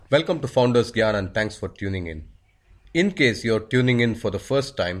Welcome to Founders Gyan and thanks for tuning in. In case you're tuning in for the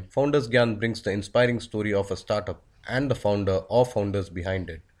first time, Founders Gyan brings the inspiring story of a startup and the founder or founders behind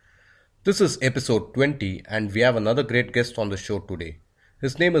it. This is episode 20 and we have another great guest on the show today.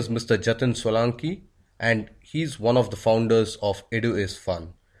 His name is Mr. Jatin Solanki and he's one of the founders of Edu is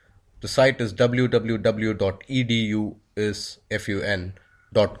Fun. The site is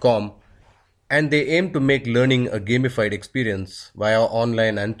www.eduisfun.com and they aim to make learning a gamified experience via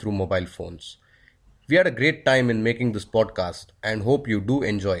online and through mobile phones. We had a great time in making this podcast and hope you do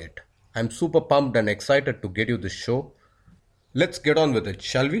enjoy it. I'm super pumped and excited to get you this show. Let's get on with it,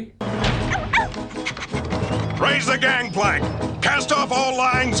 shall we? Raise the gangplank! Cast off all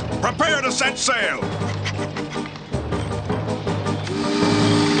lines! Prepare to set sail!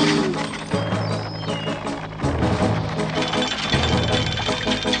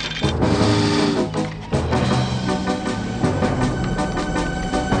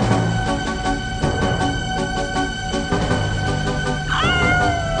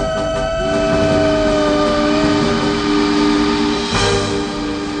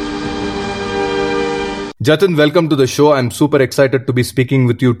 Jatin, welcome to the show. I'm super excited to be speaking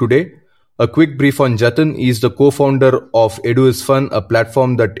with you today. A quick brief on Jatin. He's the co-founder of Edu is Fun, a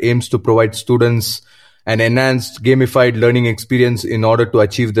platform that aims to provide students an enhanced gamified learning experience in order to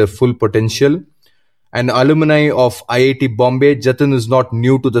achieve their full potential. An alumni of IIT Bombay, Jatin is not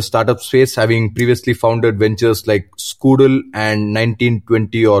new to the startup space, having previously founded ventures like Scoodle and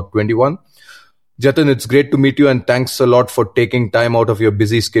 1920 or 21. Jatin, it's great to meet you and thanks a lot for taking time out of your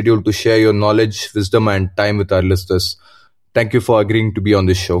busy schedule to share your knowledge, wisdom and time with our listeners. Thank you for agreeing to be on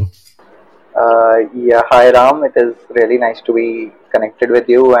this show. Hi Ram. It is really nice to be connected with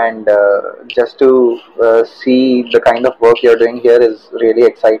you and just to see the kind of work you're doing here is really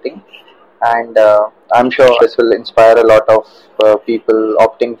exciting. And I'm sure this will inspire a lot of people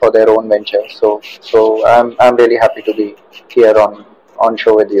opting for their own venture. So I'm really happy to be here on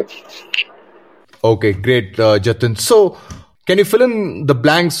show with you. Okay, great, Jatin. So, can you fill in the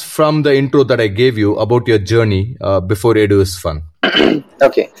blanks from the intro that I gave you about your journey before Edu is Fun?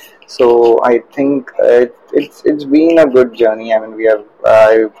 Okay, so I think it's been a good journey. I mean,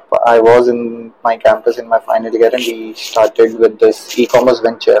 I was in my campus in my final year, and we started with this e-commerce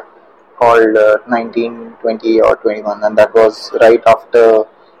venture called 1920 or 21, and that was right after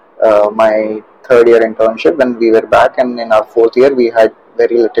my third year internship when we were back, and in our fourth year we had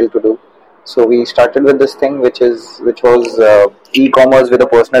very little to do. So we started with this thing, which was e-commerce with a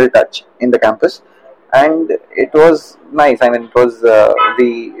personal touch in the campus, and it was nice. I mean, it was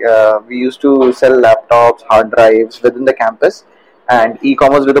we used to sell laptops, hard drives within the campus, and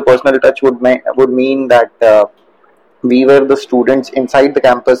e-commerce with a personal touch would mean that we were the students inside the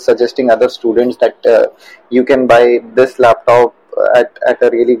campus suggesting other students that you can buy this laptop at a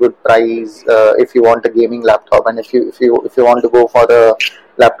really good price if you want a gaming laptop, and if you want to go for the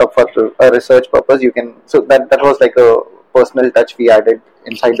laptop for a research purpose, you can. So that was like a personal touch we added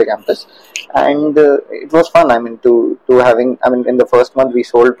inside the campus, and it was fun. I mean, to having. I mean, in the first month we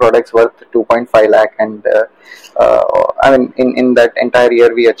sold products worth 2.5 lakh, and I mean, in that entire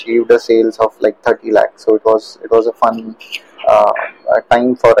year we achieved a sales of like 30 lakh. So it was a fun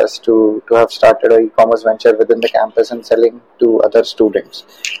time for us to have started an e-commerce venture within the campus and selling to other students,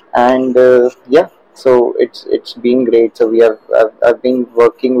 and so it's been great. So I've been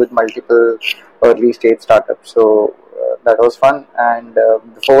working with multiple early stage startups, so that was fun. And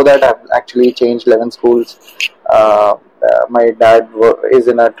before that I've actually changed 11 schools. My dad is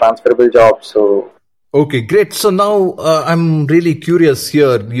in a transferable job, so. Okay, great. So now I'm really curious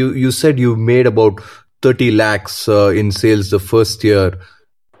here. You said you made about 30 lakhs in sales the first year.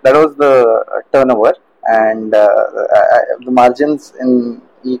 That was the turnover, and the margins in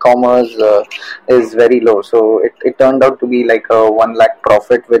e-commerce is very low. So it turned out to be like a 1 lakh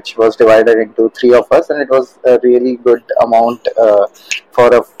profit, which was divided into three of us, and it was a really good amount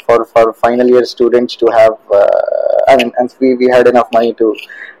for final year students to have. And we had enough money to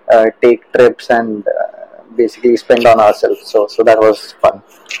take trips and basically spend on ourselves. So that was fun.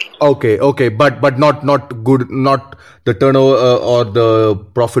 Okay, but not good. Not the turnover or the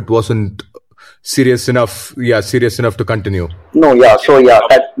profit wasn't serious enough. Yeah, serious enough to continue. No, yeah. So yeah,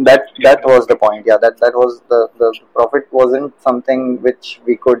 that was the point. Yeah, that was the profit wasn't something which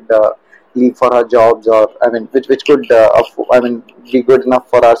we could leave for our jobs, or I mean, which could be good enough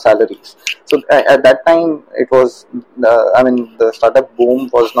for our salaries. So at that time, it was the startup boom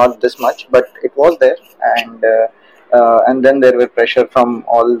was not this much, but it was there, and then there were pressure from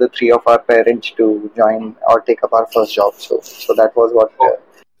all the three of our parents to join or take up our first job. So that was what.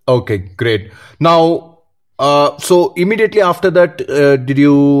 Okay, great. Now So immediately after that, did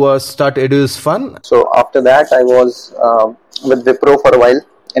you start Edu is Fun? So after that, I was with Wipro for a while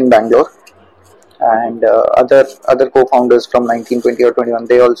in Bangalore, and other co-founders from 1920 or 21,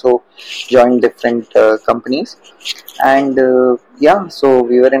 they also joined different companies. And so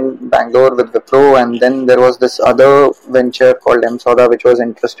we were in Bangalore with Wipro, and then there was this other venture called MSODA, which was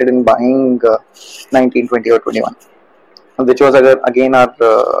interested in buying 1920 or 21, which was again our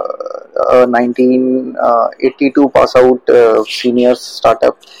 1982 pass out senior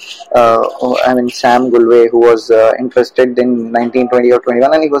startup. Sam Gulve, who was interested in 1920 or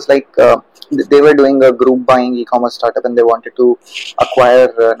 21, and he was like, they were doing a group buying e-commerce startup, and they wanted to acquire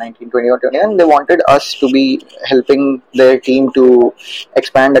 1920 or 21, and they wanted us to be helping their team to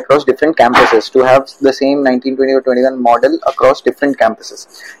expand across different campuses, to have the same 1920 or 21 model across different campuses.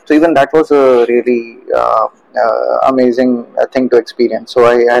 So even that was a really amazing thing to experience. So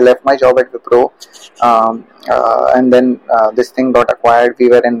I left my job at Wipro, and then this thing got acquired. We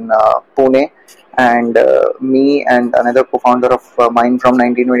were in Pune, and me and another co-founder of mine from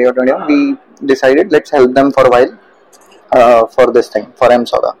 1920 or 21, we decided, let's help them for a while for this thing, for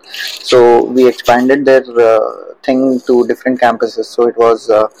MSODA. So we expanded their thing to different campuses. So it was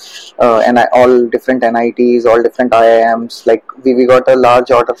all different NITs, all different IIMs. Like we got a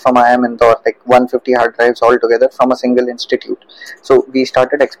large order from IIM Indore, like 150 hard drives all together from a single institute. So we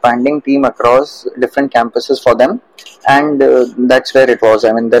started expanding team across different campuses for them, and that's where it was.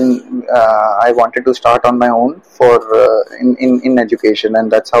 Then I wanted to start on my own for in education,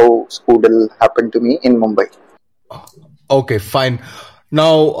 and that's how Skoodle happened to me in Mumbai. Okay, fine.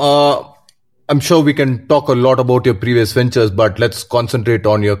 Now, I'm sure we can talk a lot about your previous ventures, but let's concentrate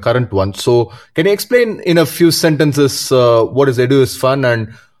on your current one. So can you explain in a few sentences what is Edu is Fun,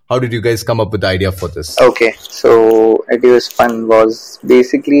 and how did you guys come up with the idea for this? Okay, so Edu is Fun was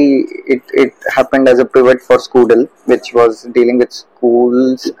basically, it happened as a pivot for Skoodle, which was dealing with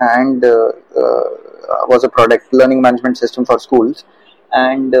schools, and was a product learning management system for schools.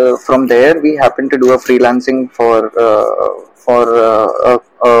 And from there we happened to do a freelancing for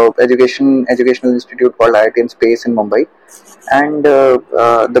educational institute called IIT Space in Mumbai. And the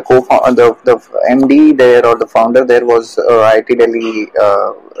MD there, or the founder there, was IIT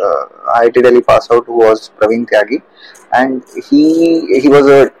Delhi pass out, who was Praveen Tyagi, and he was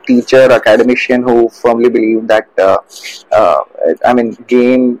a teacher, academician, who firmly believed that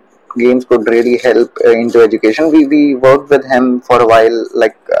games could really help into education. We worked with him for a while.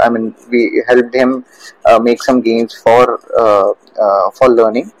 We helped him make some games for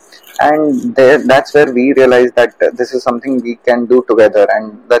learning, and that's where we realized that this is something we can do together,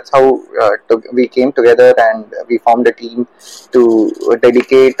 and that's how we came together and we formed a team to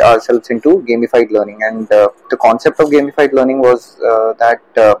dedicate ourselves into gamified learning. And the concept of gamified learning was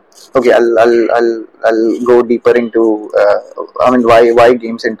okay, I'll go deeper into why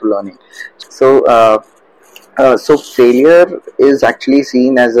games into learning. So failure is actually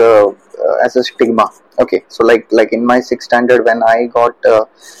seen as a stigma. Okay, so like in my 6th standard, when I got 2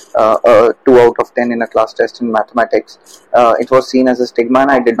 out of 10 in a class test in mathematics, it was seen as a stigma,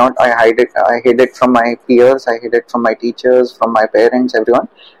 and I hid it from my peers, I hid it from my teachers, from my parents, everyone.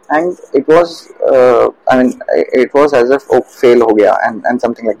 And it was it was as if, oh, fail ho gaya, and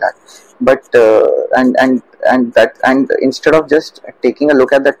something like that. But and instead of just taking a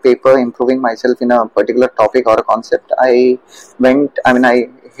look at that paper, improving myself in a particular topic or a concept, I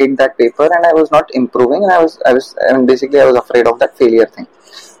hid that paper, and I was not improving, and I was afraid of that failure thing.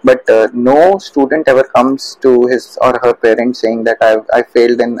 But no student ever comes to his or her parents saying that I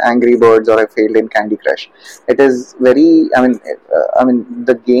failed in Angry Birds, or I failed in Candy Crush. It is very,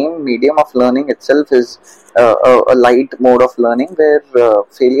 the game medium of learning itself is a light mode of learning, where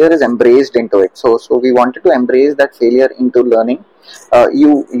failure is embraced into it. So we wanted to embrace that failure into learning.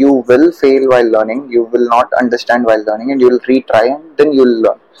 You will fail while learning, you will not understand while learning, and you will retry, and then you will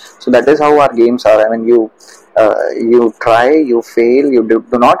learn. So that is how our games are. You try, you fail, you do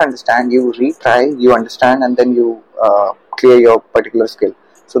not understand, you retry, you understand, and then you clear your particular skill.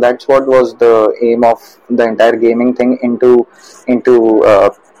 So that's what was the aim of the entire gaming thing into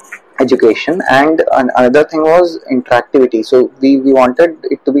education. And another thing was interactivity. So we wanted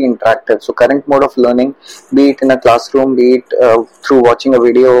it to be interactive. So current mode of learning, be it in a classroom, be it through watching a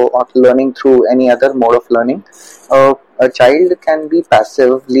video, or learning through any other mode of learning, a child can be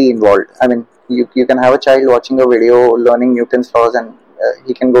passively involved. You can have a child watching a video, learning Newton's laws, and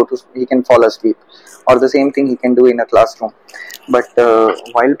he can fall asleep, or the same thing he can do in a classroom. But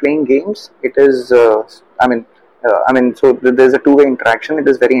while playing games, it is so there's a two-way interaction. It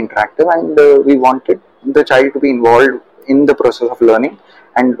is very interactive, and we wanted the child to be involved in the process of learning.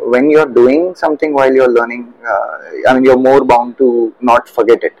 And when you're doing something while you're learning, you're more bound to not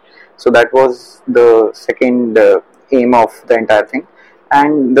forget it. So that was the second aim of the entire thing.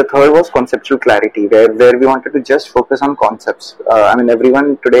 And the third was conceptual clarity, where we wanted to just focus on concepts.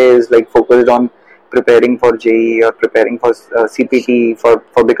 Everyone today is like focused on preparing for JEE or preparing for CPT,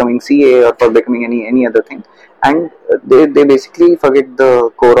 for becoming CA or for becoming any other thing, and they basically forget the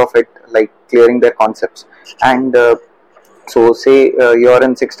core of it, like clearing their concepts. And so say you're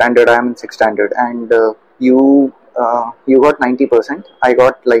in 6th standard, I am in 6th standard, and you got 90%, I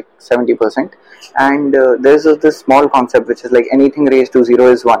got like 70%, and there's this small concept which is like anything raised to 0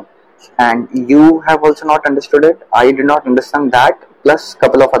 is 1, and you have also not understood it, I did not understand that, plus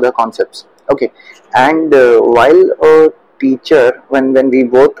couple of other concepts. Okay, and while a teacher, when we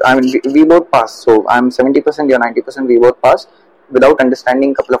both, we both pass, so I'm 70%, you're 90%, we both pass without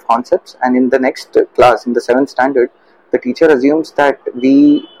understanding couple of concepts, and in the next class, in the 7th standard, the teacher assumes that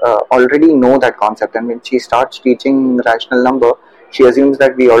we already know that concept, and when she starts teaching rational number, she assumes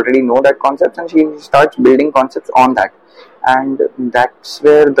that we already know that concept, and she starts building concepts on that. And that's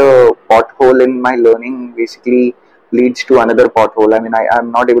where the pothole in my learning basically leads to another pothole.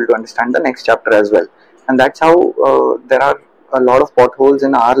 I'm not able to understand the next chapter as well. And that's how there are a lot of potholes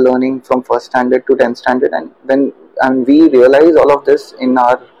in our learning from 1st standard to 10th standard. And we realize all of this in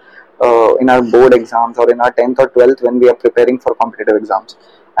our board exams, or in our 10th or 12th, when we are preparing for competitive exams.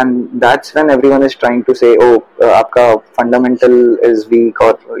 And that's when everyone is trying to say, oh, aapka fundamental is weak,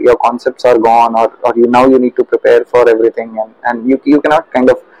 or your concepts are gone, or you need to prepare for everything, and you cannot kind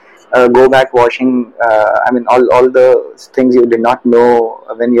of go back washing all the things you did not know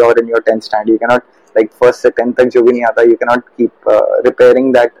when you're in your 10th standard. You cannot, like, first se 10th tak jo bhi nahi aata, you cannot keep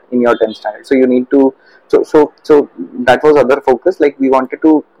repairing that in your 10th standard. So you need to, so that was other focus, like we wanted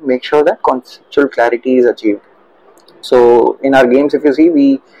to make sure that conceptual clarity is achieved. So in our games, if you see,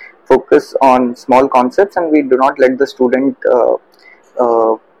 we focus on small concepts, and we do not let the student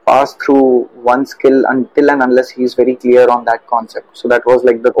pass through one skill until and unless he is very clear on that concept. So that was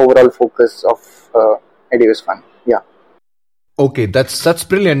like the overall focus of EduS Fun. Yeah. Okay, that's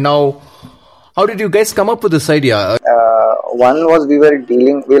brilliant. Now, how did you guys come up with this idea? One was we were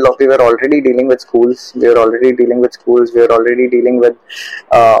already dealing with schools. We were already dealing with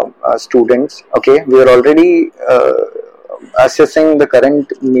students. Okay, we were already assessing the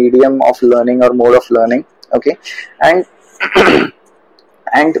current medium of learning or mode of learning. Okay, and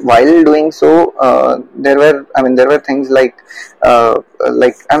and while doing so, there were things like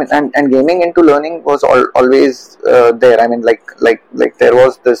gaming into learning was always there. There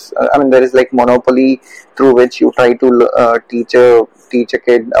was this. There is like Monopoly, through which you try to teach a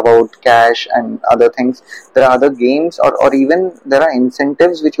kid about cash and other things. There are other games, or even there are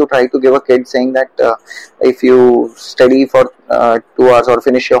incentives which you try to give a kid, saying that if you study for 2 hours or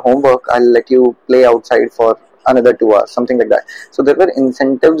finish your homework, I'll let you play outside for another 2 hours, something like that. So there were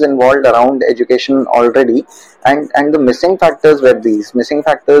incentives involved around education already, and the missing factors were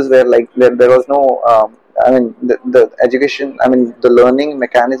like there was no the education, the learning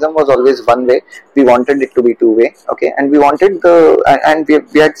mechanism was always one way. We wanted it to be two way. Okay, and we wanted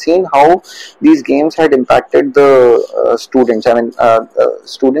we had seen how these games had impacted the students.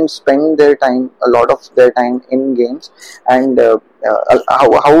 Students spend a lot of their time in games, and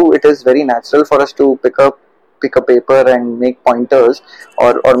how it is very natural for us to pick a paper and make pointers,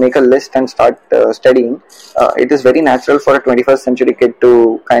 or make a list and start studying. It is very natural for a 21st century kid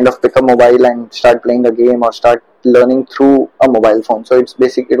to kind of pick a mobile and start playing a game, or start learning through a mobile phone. So it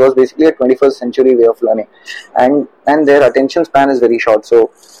was basically a 21st century way of learning, and their attention span is very short. So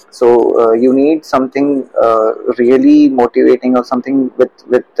you need something really motivating, or something with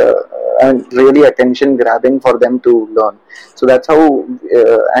really attention grabbing for them to learn. So that's how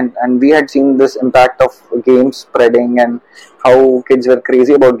and we had seen this impact of games spreading, and how kids were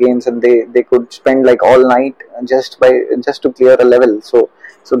crazy about games, and they could spend like all night just to clear a level. So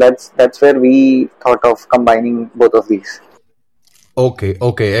that's where we thought of combining both of these. Okay,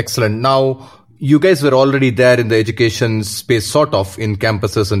 excellent. Now, you guys were already there in the education space, sort of, in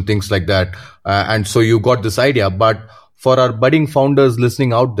campuses and things like that. And so you got this idea. But for our budding founders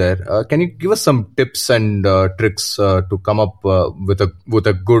listening out there, can you give us some tips and tricks to come up with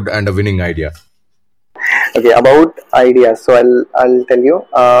a good and a winning idea? Okay, about ideas. So I'll tell you.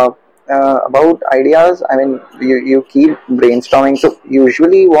 About ideas, you keep brainstorming. So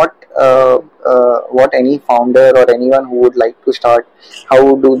usually what any founder or anyone who would like to start,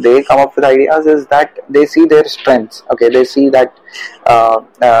 how do they come up with ideas, is that they see their strengths. Okay, they see that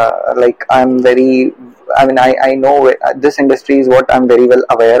like I'm very I mean, I know this industry is what I'm very well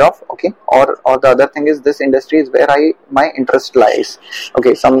aware of. Okay, or the other thing is, this industry is where my interest lies.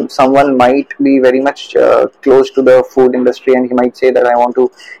 Okay, someone might be very much close to the food industry, and he might say that I want to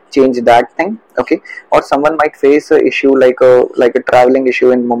change that thing. Okay, or someone might face a issue like a traveling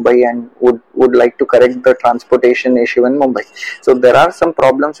issue in Mumbai, and would like to correct the transportation issue in Mumbai. So there are some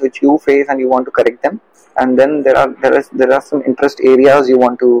problems which you face and you want to correct them, and then there are some interest areas you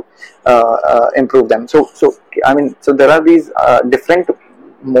want to improve them. So I mean, so there are these different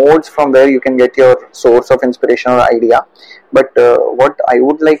modes from where you can get your source of inspiration or idea. But what I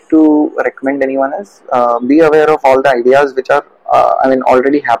would like to recommend anyone is, be aware of all the ideas which are I mean,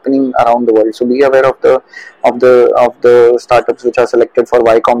 already happening around the world. So be aware of the startups which are selected for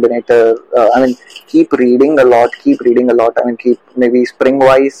Y Combinator. I mean, keep reading a lot. I mean, maybe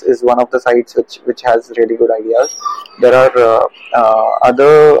Springwise is one of the sites which has really good ideas. There are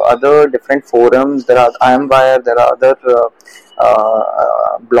other different forums. There are IMWire. There are other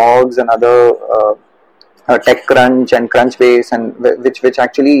blogs and other TechCrunch and Crunchbase, and which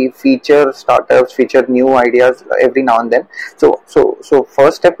actually feature startups, feature new ideas every now and then. So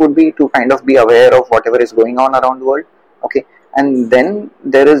first step would be to kind of be aware of whatever is going on around the world. Okay, and then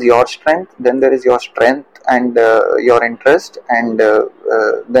there is your strength. And your interest, and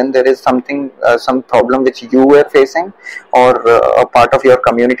then there is some problem which you were facing, or a part of your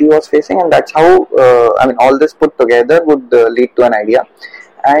community was facing, and that's how I mean, all this put together would lead to an idea.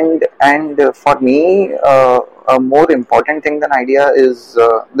 And for me, a more important thing than idea is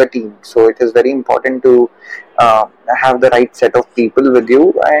the team. So it is very important to have the right set of people with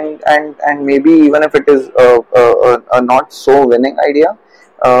you, and maybe even if it is a not so winning idea,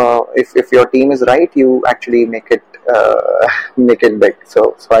 if your team is right, you actually make it big.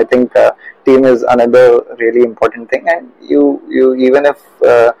 So I think team is another really important thing, and you even if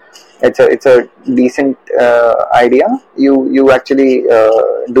it's a decent idea, you actually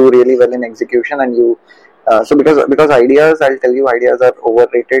do really well in execution. And you so because ideas, I'll tell you, ideas are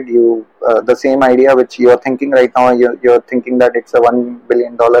overrated. The same idea which you are thinking right now, you're thinking that it's a $1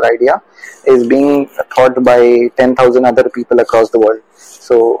 billion idea, is being thought by 10,000 other people across the world.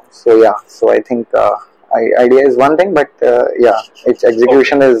 So I think idea is one thing, but its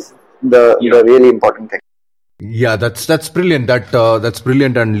execution is the really important thing. Yeah, that's brilliant. That's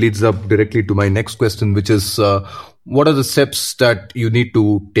brilliant, and leads up directly to my next question, which is, what are the steps that you need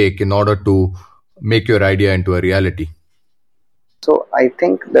to take in order to make your idea into a reality? So I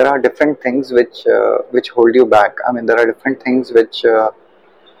think there are different things which hold you back. I mean, there are different things which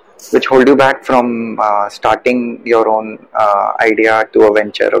hold you back from starting your own idea to a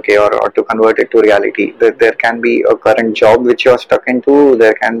venture, okay, or to convert it to reality. There can be a current job which you are stuck into.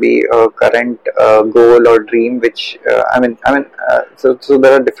 There can be a current goal or dream which so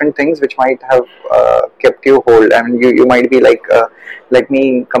there are different things which might have kept you hold. I mean, you might be like, let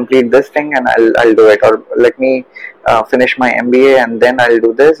me complete this thing and I'll do it, or let me finish my MBA and then I'll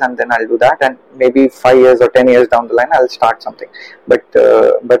do this and then I'll do that, and maybe 5 years or 10 years down the line I'll start something. But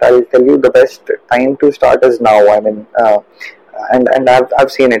I'll tell you, the best time to start is now. I mean, and I've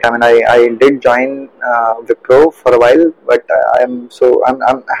seen it. I mean, I did join Wipro for a while, but I'm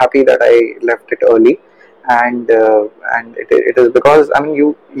happy that I left it early, and it is because, I mean,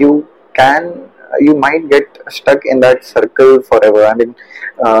 you might get stuck in that circle forever. I mean,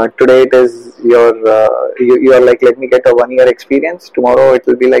 today it is you are like, let me get a 1 year experience. Tomorrow it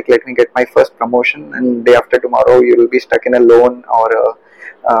will be like, let me get my first promotion, and day after tomorrow you will be stuck in a loan, or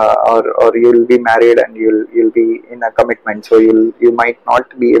you will be married and you'll be in a commitment. So you might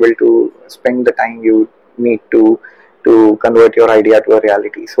not be able to spend the time you need to convert your idea to a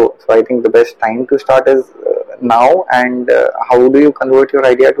reality. So I think the best time to start is now. And how do you convert your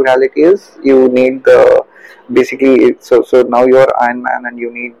idea to reality is, you need basically, so now you're Iron Man, and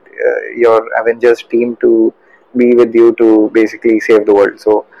you need your Avengers team to be with you to basically save the world.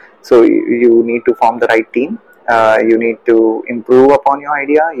 So you need to form the right team. You need to improve upon your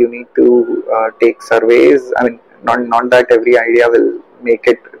idea. You need to take surveys. I mean, not that every idea will make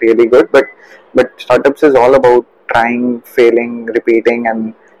it really good, but startups is all about trying, failing, repeating,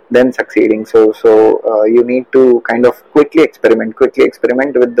 and then succeeding. So you need to kind of quickly experiment with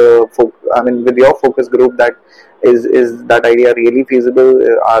with your focus group. That is that idea really feasible?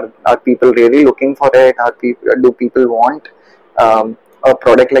 Are people really looking for it? Do people want a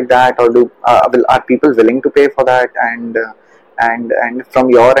product like that, or are people willing to pay for that? And from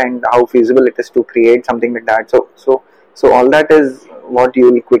your end, how feasible it is to create something like that. So all that is what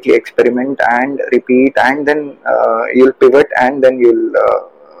you will quickly experiment and repeat, and then you'll pivot, and then you'll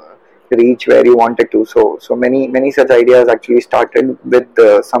reach where you wanted to. So many such ideas actually started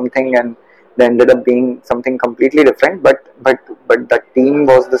with something, and they ended up being something completely different. But the team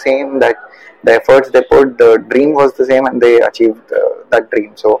was the same. That the efforts they put, the dream was the same, and they achieved that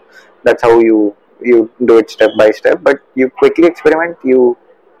dream. So that's how you do it step by step. But you quickly experiment, you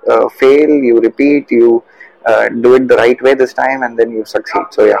fail, you repeat, you do it the right way this time, and then you succeed.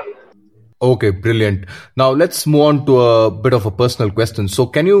 So yeah. Okay, brilliant. Now let's move on to a bit of a personal question. So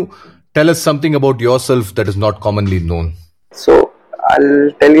can you tell us something about yourself that is not commonly known? So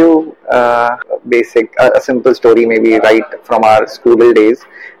I'll tell you a simple story, maybe right from our school days.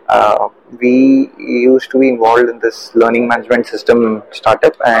 We used to be involved in this learning management system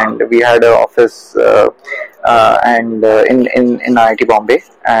startup, and we had an office and in IIT Bombay,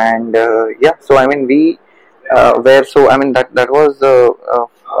 and yeah. So I mean we where so I mean that was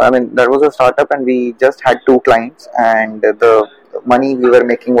that was a startup, and we just had 2 clients, and the money we were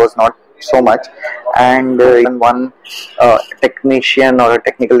making was not so much, and even one technician or a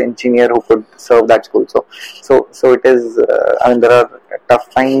technical engineer who could serve that school. So it is. There are tough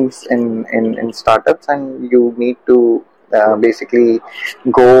times in startups, and you need to basically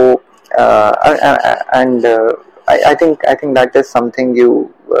go and I think that is something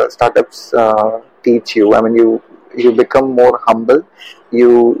you startups teach you. I mean, you become more humble.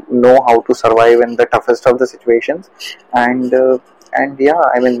 You know how to survive in the toughest of the situations, and yeah,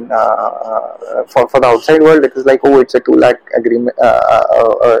 I mean, for the outside world, it is like, oh, it's a 2 lakh agreement,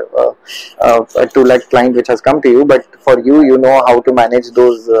 a 2 lakh client which has come to you. But for you, you know how to manage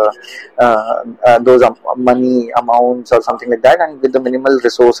those money amounts or something like that, and with the minimal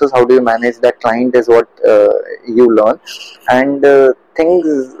resources, how do you manage that client is what you learn. And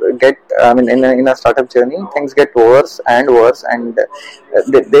things get, I mean, in a startup journey, things get worse and worse, and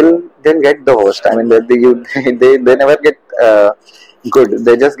they'll get the worst. I mean, they never get good.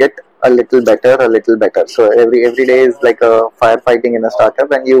 They just get a little better. So every day is like a firefighting in a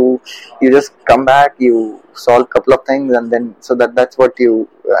startup, and you just come back, you solve a couple of things, and then so that's what you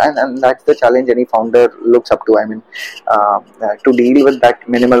and that's the challenge any founder looks up to. I mean, to deal with that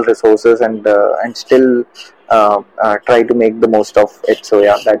minimal resources and still try to make the most of it. So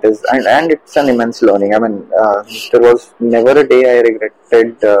yeah, that is, and it's an immense learning. I mean, there was never a day I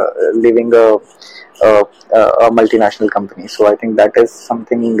regretted leaving a multinational company. So I think that is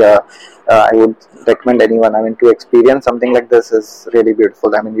something I would recommend anyone. I mean, to experience something like this is really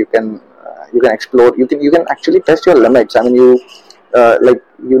beautiful. I mean, you can explore. You can actually test your limits. I mean, you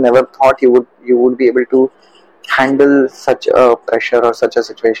never thought you would be able to handle such a pressure or such a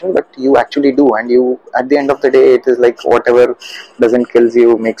situation, but you actually do. And you, at the end of the day, it is like whatever doesn't kills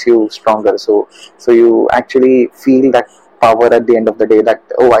you makes you stronger. So you actually feel that power at the end of the day, that,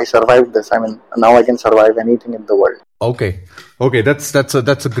 oh, I survived this. I mean, now I can survive anything in the world. Okay,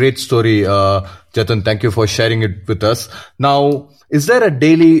 that's a great story, Jatin. Thank you for sharing it with us. Now, is there a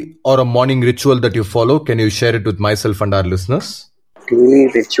daily or a morning ritual that you follow? Can you share it with myself and our listeners? Daily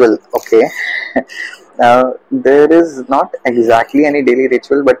ritual, okay. Now, there is not exactly any daily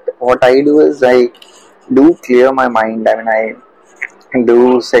ritual, but what I do is I do clear my mind. I mean, I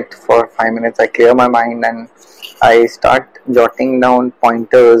do sit for 5 minutes, I clear my mind, and I start jotting down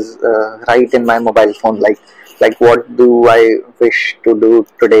pointers right in my mobile phone, like what do I wish to do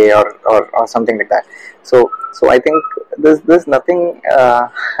today, or something like that. So I think there's nothing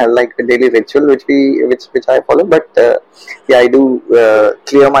like a daily ritual which I follow, but yeah, I do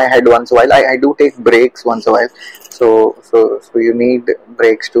clear my head once in a while. I do take breaks once in a while. So you need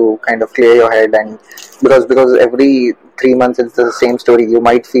breaks to kind of clear your head, and because every 3 months it's the same story. You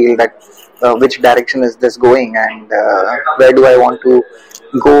might feel that which direction is this going, and where do I want to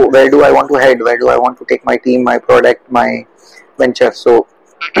go, where do I want to head, where do I want to take my team, my product, my venture. So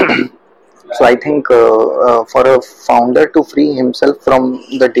I think for a founder to free himself from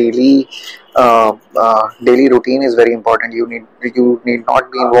the daily routine is very important. You need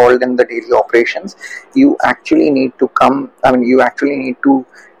not be involved in the daily operations. You actually need to you actually need to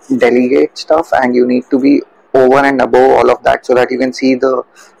delegate stuff, and you need to be over and above all of that, so that you can see the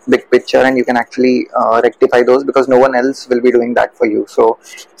big picture and you can actually rectify those, because no one else will be doing that for you. So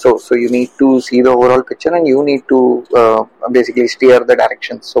you need to see the overall picture, and you need to basically steer the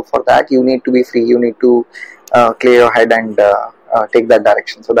direction. So for that, you need to be free. You need to clear your head and take that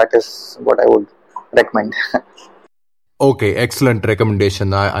direction. So that is what I would recommend. Okay, excellent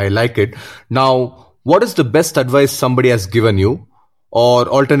recommendation. I like it. Now, what is the best advice somebody has given you, or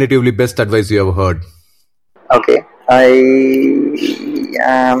alternatively, best advice you ever heard? Okay, I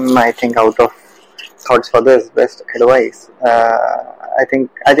am, I think, out of thoughts for this best advice. I think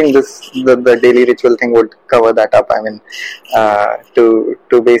the daily ritual thing would cover that up. I mean, to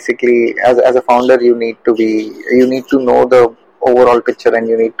basically, as a founder, you need to know the overall picture, and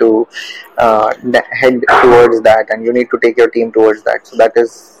you need to head towards that, and you need to take your team towards that. So that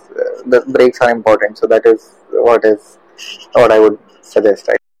is the breaks are important. So that is what I would suggest.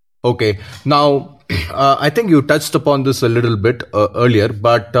 Okay. Now, I think you touched upon this a little bit earlier,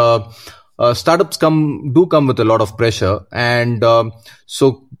 but startups do come with a lot of pressure, and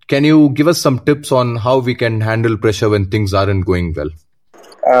so can you give us some tips on how we can handle pressure when things aren't going well?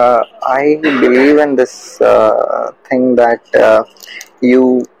 I believe in this thing that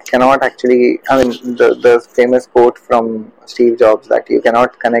you cannot actually. I mean, the famous quote from Steve Jobs that you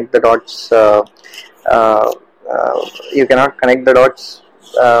cannot connect the dots. You cannot connect the dots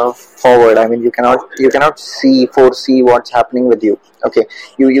forward. I mean, you cannot foresee what's happening with you. Okay,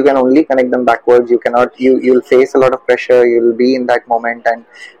 you can only connect them backwards. You'll face a lot of pressure. You'll be in that moment,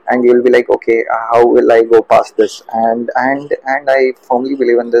 and you'll be like, okay, how will I go past this? And I firmly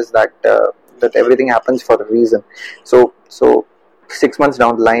believe in this, that that everything happens for a reason. So 6 months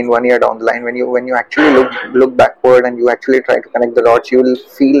down the line, 1 year down the line, when you actually look backward and you actually try to connect the dots, you will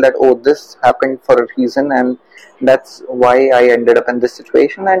feel that, oh, this happened for a reason, and that's why I ended up in this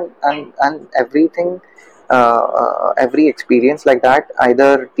situation. And everything, every experience like that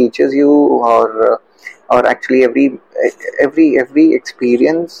either teaches you, or actually every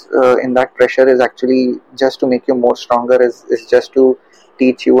experience in that pressure is actually just to make you more stronger, is just to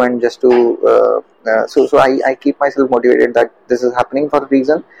teach you, and just to so I keep myself motivated that this is happening for a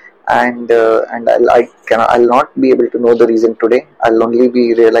reason, and I'll not be able to know the reason today. I'll only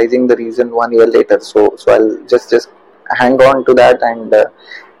be realizing the reason 1 year later. So I'll just hang on to that, and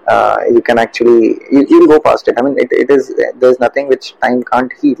you can actually you'll go past it. I mean, it is, there's nothing which time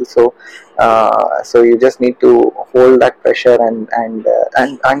can't heal. So you just need to hold that pressure, and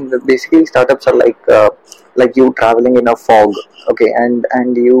basically startups are like you traveling in a fog. Okay, and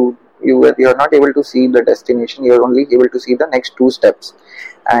you're not able to see the destination. You're only able to see the next 2 steps,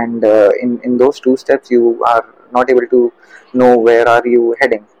 and in those 2 steps you are not able to know where are you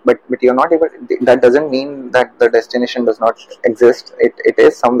heading, but you're not able. That doesn't mean that the destination does not exist. It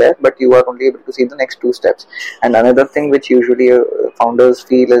is somewhere, but you are only able to see the next 2 steps. And another thing which usually founders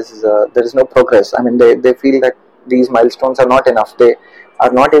feel is there is no progress. I mean, they feel that these milestones are not enough. They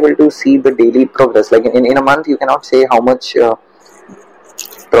are not able to see the daily progress. Like in a month, you cannot say how much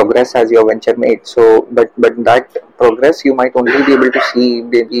progress has your venture made. So, but that progress you might only be able to see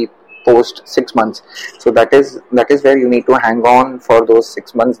maybe post 6 months. So that is where you need to hang on for those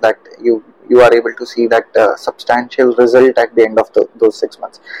 6 months, that you are able to see that substantial result at the end of those 6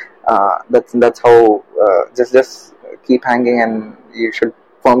 months. That's how just keep hanging, and you should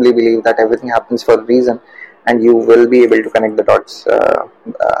firmly believe that everything happens for a reason, and you will be able to connect the dots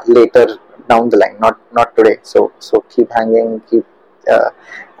later down the line, not today. So keep hanging,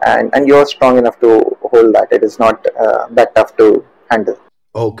 and you're strong enough to hold that. It is not that tough to handle.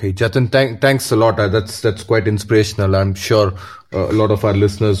 Okay, Jatin, thanks a lot. That's quite inspirational. I'm sure a lot of our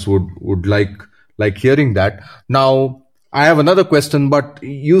listeners would like hearing that. Now, I have another question, but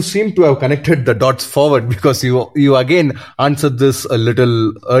you seem to have connected the dots forward, because you again answered this a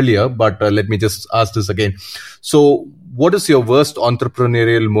little earlier, but let me just ask this again. So, what is your worst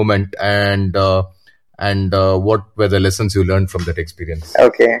entrepreneurial moment, and what were the lessons you learned from that experience?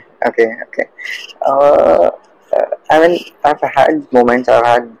 Okay. I mean, I've had moments. I've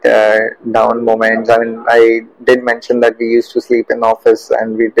had down moments. I mean, I did mention that we used to sleep in office,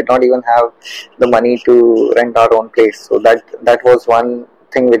 and we did not even have the money to rent our own place. So that was one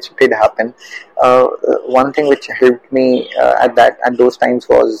thing which did happen. One thing which helped me at those times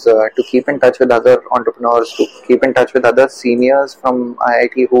was to keep in touch with other entrepreneurs, to keep in touch with other seniors from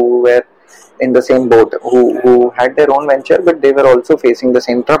IIT who were in the same boat, who had their own venture, but they were also facing the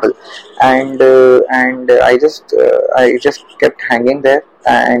same trouble, and I just kept hanging there,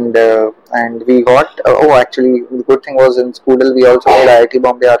 and we got actually the good thing was, in Spoodle we also made IIT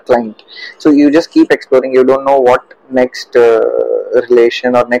Bombay our client. So you just keep exploring. You don't know what next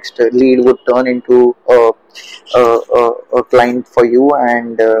relation or next lead would turn into a client for you,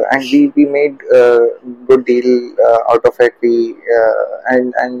 and we made a good deal out of it.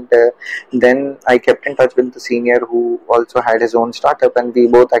 Then I kept in touch with the senior who also had his own startup, and we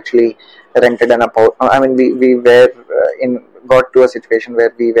both actually rented an apartment. I mean, we were got to a situation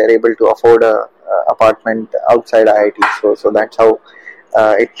where we were able to afford a apartment outside IIT. So that's how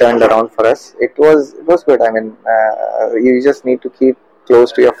it turned around for us. It was good. I mean, you just need to keep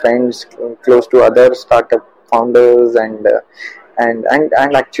close to your friends, close to other startup founders, and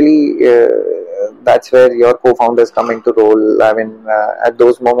actually that's where your co-founders come into role. I mean, at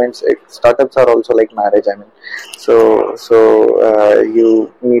those moments, startups are also like marriage. I mean, so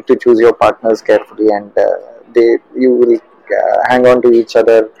you need to choose your partners carefully, and you will hang on to each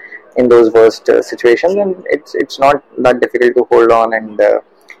other in those worst situations, and it's not that difficult to hold on, and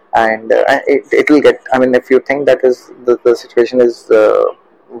it will get. I mean, if you think that is the situation is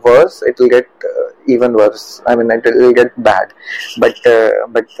worse, it will get even worse. I mean, it will get bad, but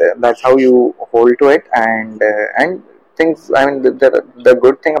that's how you hold to it, and things. I mean, the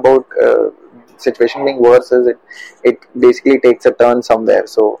good thing about situation being worse is it basically takes a turn somewhere,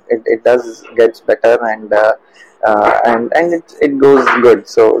 so it does gets better, and it goes good.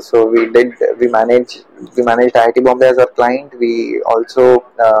 So we managed IIT Bombay as our client. We also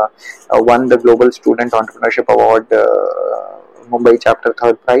won the Global Student Entrepreneurship Award, Mumbai chapter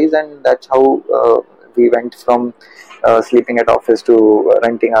third prize, and that's how we went from sleeping at office to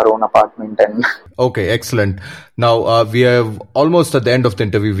renting our own apartment. And Okay, excellent. Now, we are almost at the end of the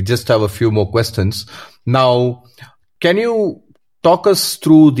interview. We just have a few more questions. Now, can you talk us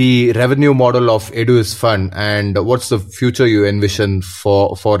through the revenue model of Eduis Fund and what's the future you envision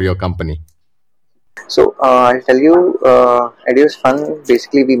for your company? so I'll tell you, Edu's Fun,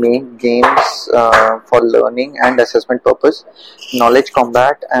 basically we make games for learning and assessment purpose. Knowledge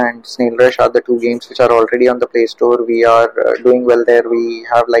Combat and Snail Rush are the two games which are already on the Play Store. We are doing well there. We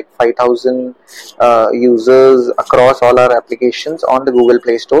have like 5,000 users across all our applications on the Google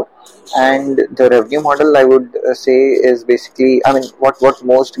Play Store. And the revenue model, I would say, is basically, I mean, what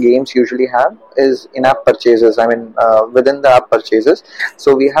most games usually have is in-app purchases. I mean, within the app purchases.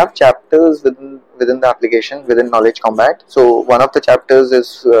 So we have chapters within the application, within Knowledge Combat. So one of the chapters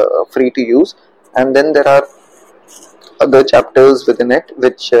is free to use, and then there are other chapters within it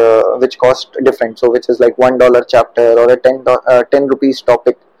which cost different. So which is like $1 chapter or a 10 rupees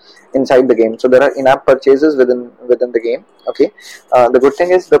topic inside the game. So there are in-app purchases within the game. Okay, the good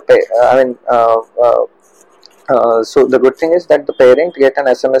thing is so the good thing is that the parent get an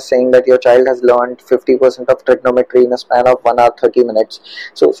SMS saying that your child has learned 50% of trigonometry in a span of 1 hour 30 minutes.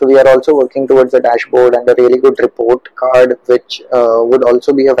 So we are also working towards a dashboard and a really good report card, which would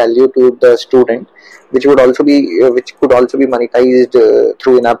also be a value to the student, which could also be monetized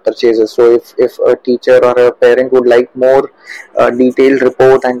through in-app purchases. So if a teacher or a parent would like more detailed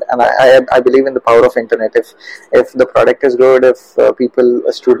report, and I believe in the power of internet. If the product is good, if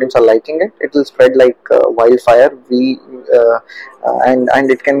students are liking it, it will spread like wildfire. And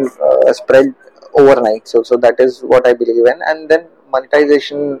it can spread overnight. So that is what I believe in, and then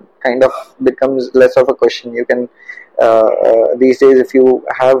monetization kind of becomes less of a question. You can these days, if you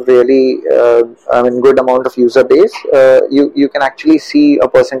have really good amount of user base, you can actually see a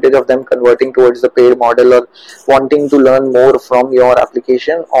percentage of them converting towards the paid model or wanting to learn more from your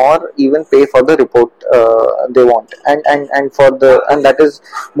application, or even pay for the report they want, and that is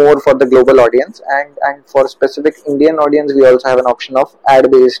more for the global audience, and for specific Indian audience we also have an option of ad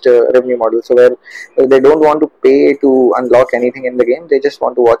based revenue model, so where they don't want to pay to unlock anything in the game, they just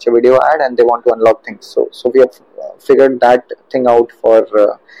want to watch a video ad and they want to unlock things. So we have figured that thing out for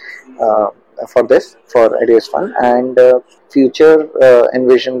Eduis Fun, and future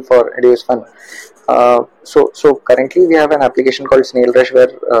envision for Eduis Fun. So currently we have an application called Snail Rush, where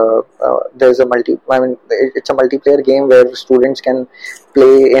there's it's a multiplayer game where students can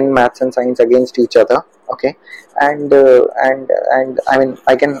play in maths and science against each other. Okay, and I mean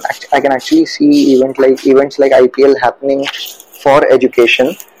I can actually see events like IPL happening for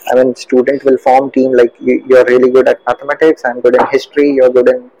education. I mean, student will form team, like you're really good at mathematics, I'm good in history, you're good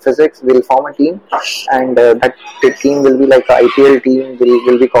in physics. We'll form a team, and that team will be like a IPL team.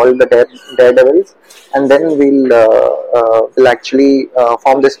 Will be called the Daredevils, and then we'll actually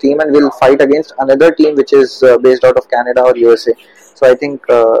form this team, and we'll fight against another team which is based out of Canada or USA. So I think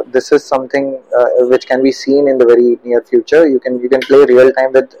this is something which can be seen in the very near future. You can play real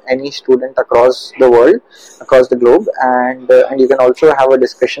time with any student across the world, across the globe, and you can also have a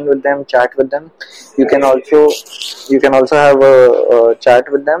discussion with them, chat with them. You can also have a chat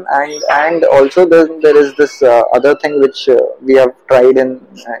with them, and also there is this other thing which we have tried in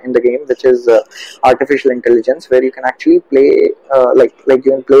the game, which is artificial intelligence, where you can actually play like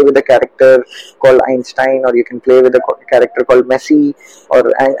you can play with a character called Einstein, or you can play with a character called Messi,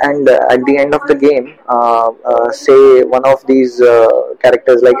 and at the end of the game, say one of these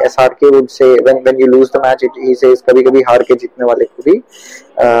characters like SRK would say, when you lose the match, he says kabhi kabhi haar ke jeetne wale ko bhi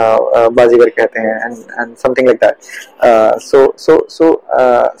bazigar kehte hain, and something like that. So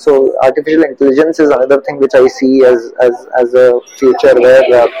artificial intelligence is another thing which I see as a future,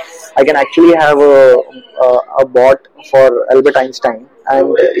 where I can actually have a bot for Albert Einstein,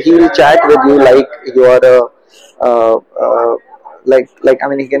 and he will chat with you like you are I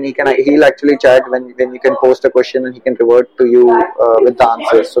mean, he'll actually chat when you can post a question, and he can revert to you with the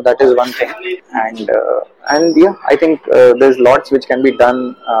answers. So that is one thing. And yeah, I think there's lots which can be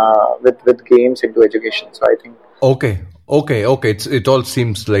done with games into education. So I think. Okay. It all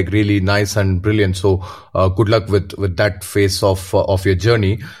seems like really nice and brilliant. So good luck with that phase of your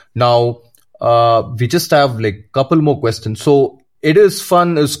journey. Now we just have like couple more questions. So It Is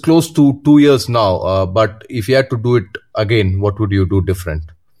Fun is close to 2 years now. But if you had to do it again, what would you do different?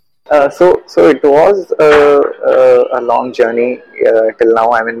 So it was a long journey till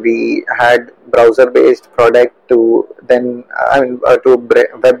now. I mean, we had browser-based product to then, to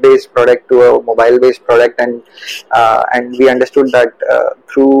web-based product to a mobile-based product, and we understood that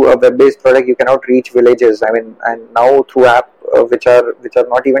through a web-based product you cannot reach villages. I mean, and now through app which are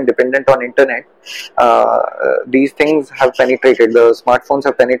not even dependent on internet, these things have penetrated. The smartphones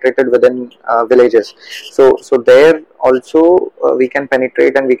have penetrated within villages. So there also we can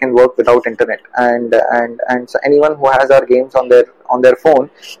penetrate and we can work without internet. And so anyone who has our games on their phone,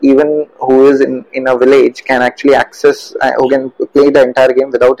 even who is in a village, can actually access, who can play the entire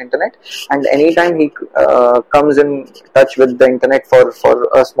game without internet. And anytime he comes in touch with the internet for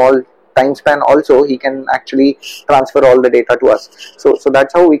a small time span also, he can actually transfer all the data to us. So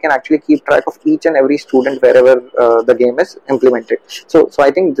that's how we can actually keep track of each and every student wherever the game is implemented. So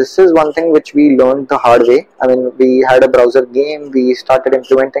I think this is one thing which we learned the hard way. I mean, we had a browser game, we started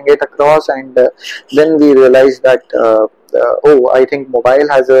implementing it across, and then we realized that I think mobile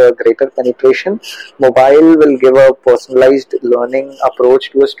has a greater penetration. Mobile will give a personalized learning approach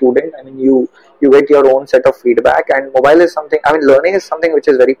to a student. I mean, you get your own set of feedback, and mobile is something, I mean, learning is something which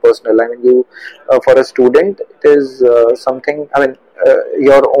is very personal. I mean, you for a student, it is something, I mean,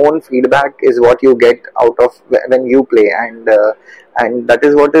 your own feedback is what you get out of when you play, and that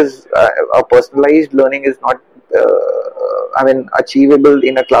is what is a personalized learning is not achievable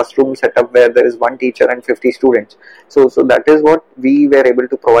in a classroom setup where there is one teacher and 50 students. So that is what we were able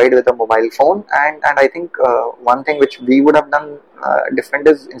to provide with a mobile phone. And I think one thing which we would have done different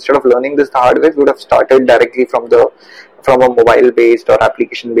is, instead of learning this the hard way, we would have started directly from a mobile based or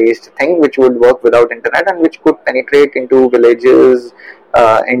application based thing which would work without internet and which could penetrate into villages,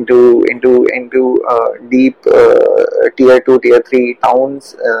 into deep tier 2, tier 3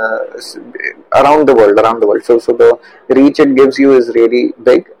 towns around the world. So the reach it gives you is really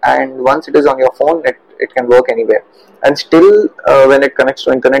big, and once it is on your phone, it can work anywhere. And still, when it connects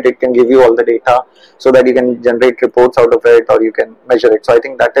to internet, it can give you all the data so that you can generate reports out of it, or you can measure it. So I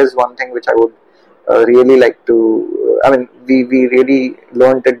think that is one thing which I would really like to. I mean, we really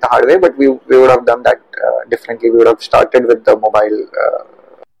learned it the hard way, but we would have done that differently. We would have started with the mobile.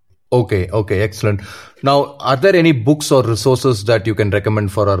 Okay, excellent. Now, are there any books or resources that you can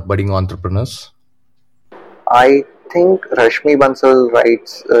recommend for our budding entrepreneurs? I think Rashmi Bansal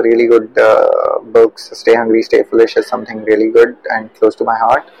writes really good books. Stay Hungry, Stay Foolish is something really good and close to my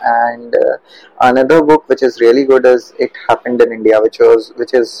heart. And another book which is really good is It Happened in India, which is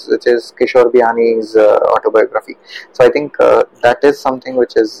Kishore Biyani's autobiography. So I think that is something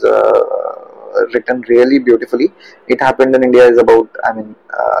which is written really beautifully. It Happened in India is about,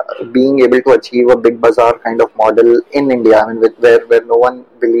 being able to achieve a big bazaar kind of model in India. I mean, where no one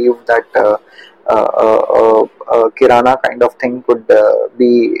believed that Kirana kind of thing could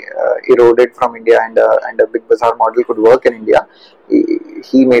be eroded from India, and a big bazaar model could work in India.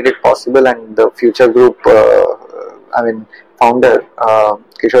 He made it possible, and the Future Group founder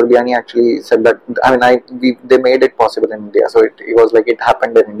Kishore Biyani actually said that they made it possible in India. So it was like It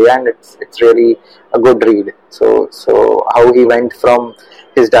Happened in India, and it's really a good read. So how he went from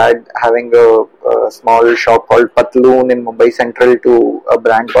his dad having a small shop called Patloon in Mumbai Central to a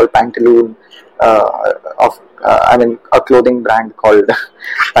brand called Pantaloon, a clothing brand called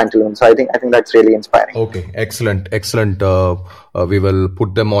Pantaloon. So I think that's really inspiring. Okay, excellent. We will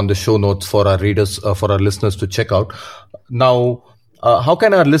put them on the show notes for our readers, for our listeners to check out. Now, how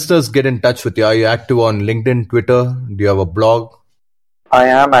can our listeners get in touch with you? Are you active on LinkedIn, Twitter? Do you have a blog? I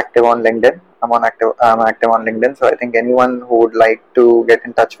am active on LinkedIn. I'm active on LinkedIn. So I think anyone who would like to get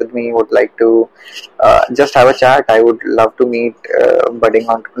in touch with me, would like to just have a chat. I would love to meet budding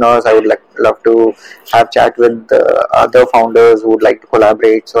entrepreneurs. I would love to have chat with other founders who would like to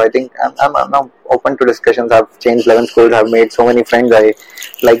collaborate. So I think I'm open to discussions. I've changed 11 schools. I've made so many friends. I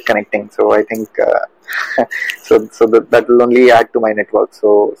like connecting. So I think that will only add to my network.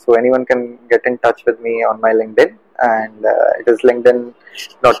 So anyone can get in touch with me on my LinkedIn. And it is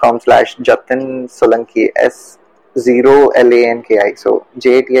linkedin.com/Jatin Solanki, S0LANKI. So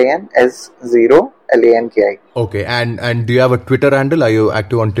JATIN S0LANKI. Okay, and do you have a Twitter handle? Are you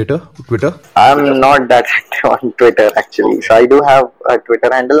active on Twitter? I'm not that active on Twitter actually. So I do have a Twitter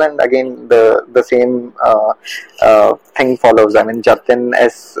handle, and again the same thing follows. I mean Jatin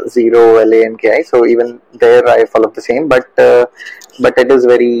S0LANKI. So even there I follow the same, but it is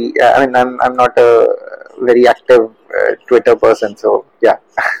very. I mean I'm not a very active Twitter person. So yeah.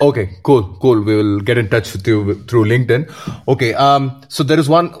 Okay, cool. We will get in touch with you through LinkedIn. Okay, so there is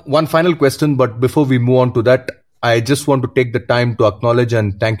one final question, but before we move on to that, I just want to take the time to acknowledge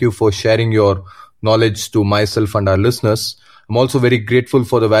and thank you for sharing your knowledge to myself and our listeners. I'm also very grateful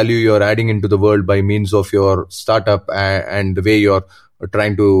for the value you're adding into the world by means of your startup and the way you're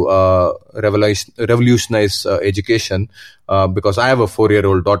trying to revolutionize education. Because I have a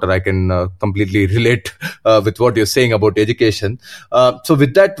 4-year-old daughter, I can completely relate with what you're saying about education. So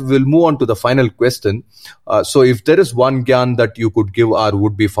with that, we'll move on to the final question. So if there is one gyan that you could give our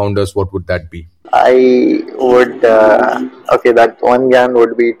would-be founders, what would that be? I would okay. That one gyan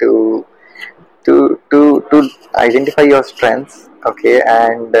would be to identify your strengths, okay,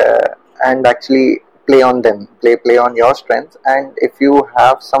 and actually play on them, play on your strengths. And if you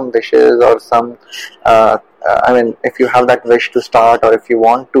have some wishes or some I mean if you have that wish to start, or if you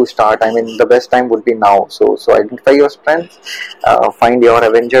want to start, I mean the best time would be now. So identify your strengths, find your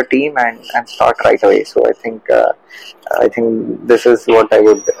Avenger team, and start right away. So I think this is what I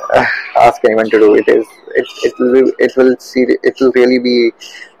would ask anyone to do. It will really be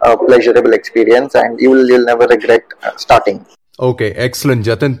a pleasurable experience, and you'll never regret starting. Okay, excellent,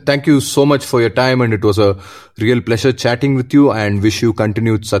 Jatin. Thank you so much for your time, and it was a real pleasure chatting with you, and wish you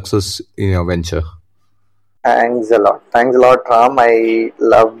continued success in your venture. Thanks a lot, Ram. I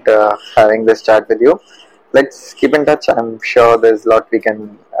loved having this chat with you. Let's keep in touch. I'm sure there's a lot we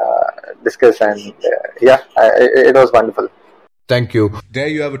can discuss, and it was wonderful. Thank you. There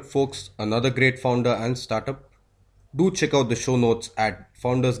you have it, folks. Another great founder and startup. Do check out the show notes at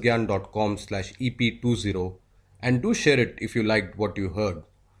foundersgyan.com/EP20 and do share it if you liked what you heard.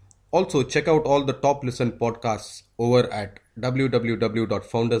 Also, check out all the top listened podcasts over at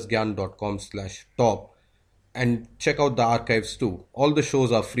www.foundersgyan.com/top and check out the archives too. All the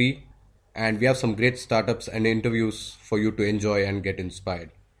shows are free and we have some great startups and interviews for you to enjoy and get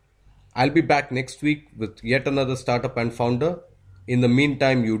inspired. I'll be back next week with yet another startup and founder. In the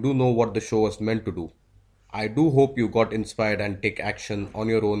meantime, you do know what the show was meant to do. I do hope you got inspired and take action on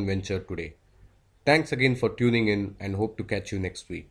your own venture today. Thanks again for tuning in and hope to catch you next week.